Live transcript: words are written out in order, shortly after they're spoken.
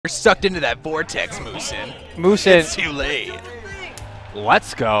You're sucked into that vortex, Moosen. Moosen. It's too late.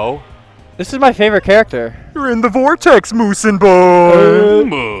 Let's go. This is my favorite character. You're in the vortex, Moosen boy.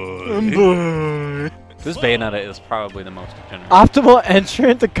 This Bayonetta is probably the most degenerate. Optimal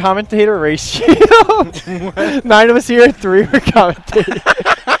entrant to commentator ratio. 9 of us here, 3 were commentators.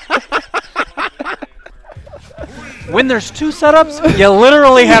 When there's 2 setups, you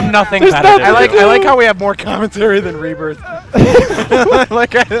literally have nothing competitive. I like how we have more commentary than Rebirth.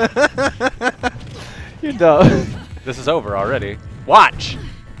 You're dumb. This is over already. Watch.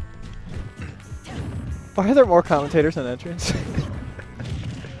 Why are there more commentators than entrants?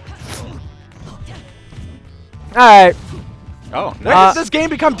 Alright. Oh, When nice. did this game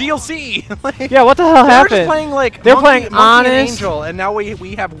become DLC? Yeah, what the hell They were happened? just playing like They're Monkey playing Honest. and Angel, and now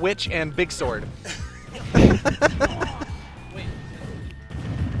we have Witch and Big Sword.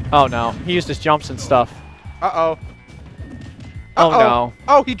 Oh no, he used his jumps and stuff. Uh-oh. Oh no.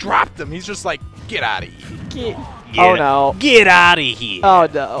 Oh, he dropped him. He's just like, get out of here. Oh no. Get out of here. Oh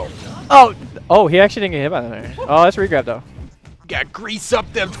no. Oh, he actually didn't get hit by that. Oh, that's a regrab though. Gotta grease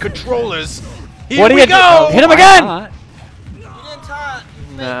up them controllers. Here What do we you go. do? Hit him Why again! not?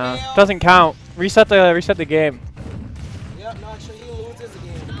 No, doesn't count. Reset the game. Yep, no, actually he loses the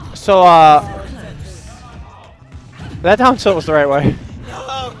game. So that down tilt was the right way.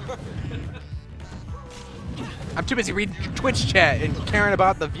 I'm too busy reading Twitch chat and caring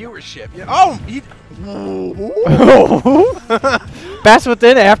about the viewership. Yeah. Oh, he. Bats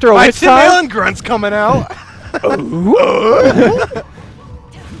within after a My witch Tim time. Allen grunt's coming out.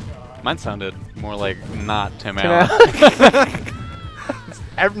 Mine sounded more like not Tim Tim Allen.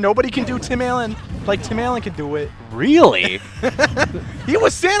 Nobody can do Tim Allen like Tim Allen can do it. Really? He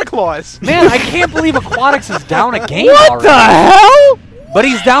was Santa Claus. Man, I can't believe Aquatics is down a game What already. the hell? But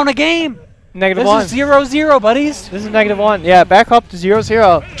he's down a game. Negative This 1. is 0-0, buddies. This is -1. Yeah, back up to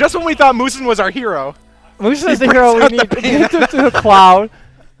 0-0. Just when we thought Moosen was our hero. Moosen is He the hero we brings need out to the get pain. to the cloud.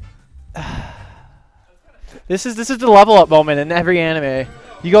 This is the level up moment in every anime.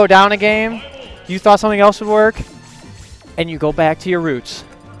 You go down a game, you thought something else would work, and you go back to your roots.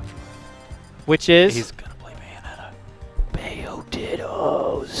 Which is He's gonna play Bayonetta. Bayo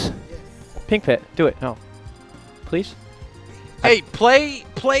Dittos. Pink Pit, do it. No. Please? Hey, play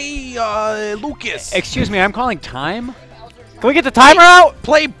Lucas. Excuse me, I'm calling time. Can we get the timer out?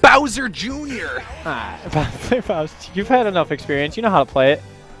 Play Bowser Jr. You've had enough experience. You know how to play it.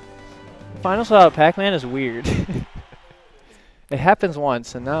 Finals without Pac-Man is weird. It happens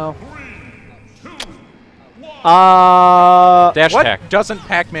once, and now... Dash What attack. doesn't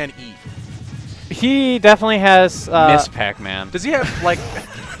Pac-Man eat? He definitely has... Miss Pac-Man. Does he have like?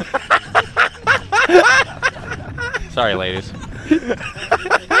 Sorry, ladies.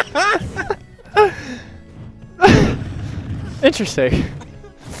 Interesting.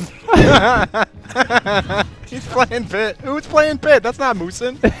 He's playing Pit. Who's playing Pit? That's not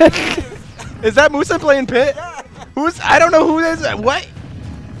Moosen. Is that Moosen playing Pit? Who's? I don't know who is. What?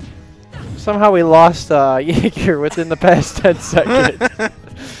 Somehow we lost Jaeger within the past 10 seconds.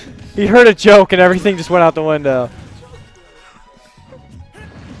 He heard a joke and everything just went out the window.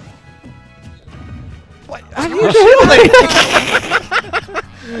 What? How do you do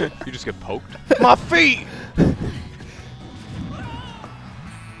You just get poked. My feet.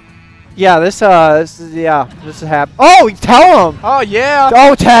 Yeah, this is happening. Oh, tell him! Oh yeah.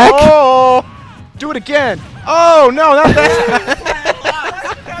 Oh, tech! Oh, do it again. Oh no, not that.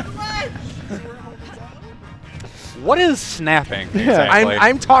 What is snapping Yeah. exactly?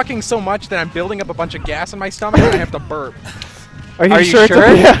 I'm talking so much that I'm building up a bunch of gas in my stomach and I have to burp. Are you Are you sure?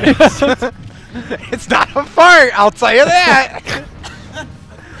 sure? Yeah. It's not a fart, I'll tell you that.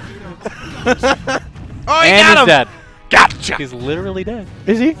 Oh, he and got he's him. dead. Gotcha. He's literally dead.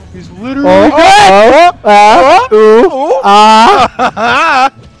 Is he? He's literally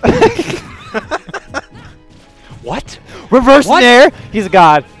What? Reverse What? snare. He's a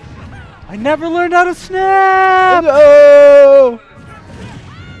god. I never learned how to snap. No.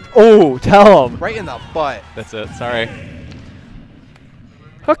 Oh, tell him. Right in the butt. That's it. Sorry.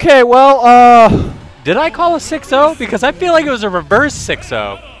 Okay, well, Did I call a 6-0? Because I feel like it was a reverse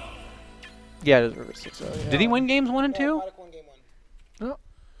 6-0. yeah, it is reverse 6-0. Yeah. Did he win games 1 and 2? Aquatic won game 1.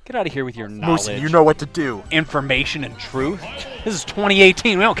 Get out of here with your knowledge. Moosen, you know what to do. Information and truth. This is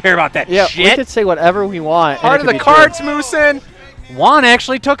 2018. We don't care about that Yeah, we shit. could say whatever we want. and Heart it of the could be true. cards, Moosen. Juan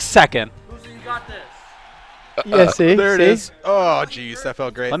actually took second. Yeah, see? There see? it is. Oh, jeez, that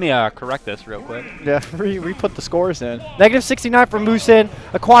felt great. Let me correct this real quick. Yeah, we put the scores in. -69 for Moosen.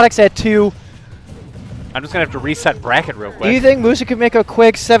 Aquatics at 2. I'm just going to have to reset bracket real quick. Do you think Moosen could make a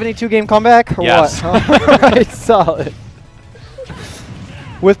quick 72-game comeback? Or Yes. what? Alright, solid.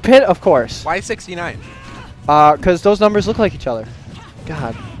 With Pit, of course. Why 69? Because those numbers look like each other.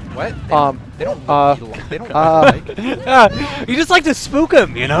 God. What? They don't they don't like. You just like to spook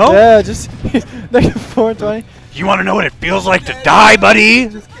him, you know? Yeah, just -420. You want to know what it feels like to die, buddy?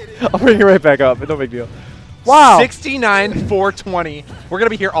 I'll bring you right back up, but no big deal. Wow. 69, 420. We're gonna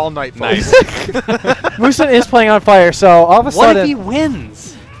be here all night, folks. Moosen is playing on fire, so all of a What sudden if he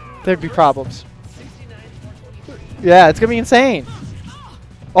wins? there'd be problems. Yeah, it's gonna be insane.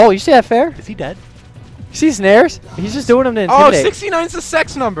 Oh, you see that fair? Is he dead? You see snares? He's just doing them to Oh, intimidate. 69 is the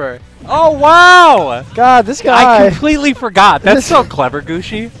sex number. Oh, wow! God, this I guy. completely forgot. That's so clever,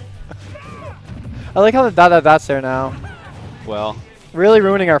 Gooshi. I like how the dot's there now. Well. Really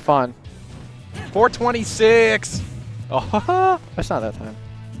ruining our fun. 426. Oh, That's not that time.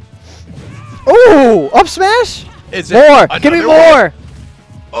 Ooh, up smash? Is it More! Give me another more!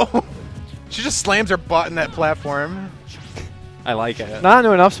 one? Oh, she just slams her butt in that platform. I like it. Not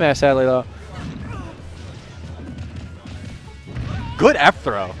into an up smash, sadly, though. Good F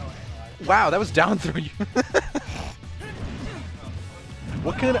throw. Wow, that was down through you.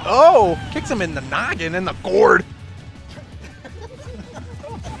 What kind of... Oh! Kicks him in the noggin and the gourd.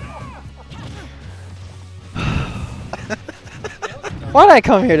 Why'd I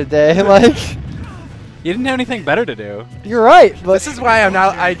come here today? Like, You didn't have anything better to do. you're right, but This is why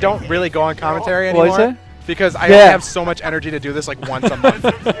I don't really go on commentary What'd anymore. you say? Because I Yeah. only have so much energy to do this like once a month.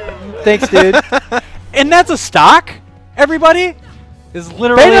 thanks, dude. And that's a stock, everybody? Is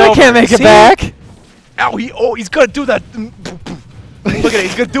literally Bayonetta over. can't make it See? back. Ow, he's gonna do that. Look at it,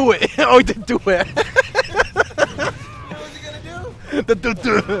 he's gonna do it. Oh, he did do it.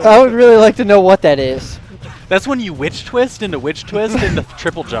 I would really like to know what that is. That's when you witch twist into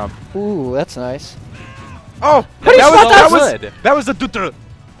triple jump. Ooh, that's nice. Oh, do you that spot was the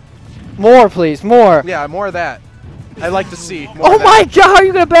More, please, more. Yeah, more of that. I like to see. More Oh of my that. god, how are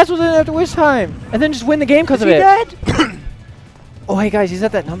you gonna best with it after wish time? And then just win the game because of it. dead? Oh, hey guys, he's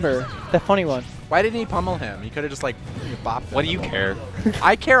at that number. That funny one. Why didn't he pummel him? He could have just like bopped him. What do you care?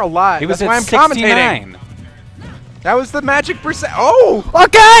 I care a lot. He was That's why I'm at commentating. 69. That was the magic percent. Oh!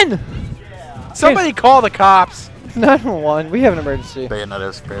 Again! Somebody call the cops. 911, we have an emergency.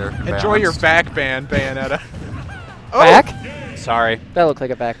 Bayonetta's fair. Enjoy your back band, Bayonetta. Oh! Back? Sorry. That looked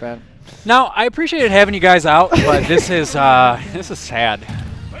like a back band. Now, I appreciated having you guys out, but this is sad.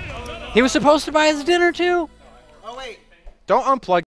 He was supposed to buy his dinner too? Oh wait. Don't unplug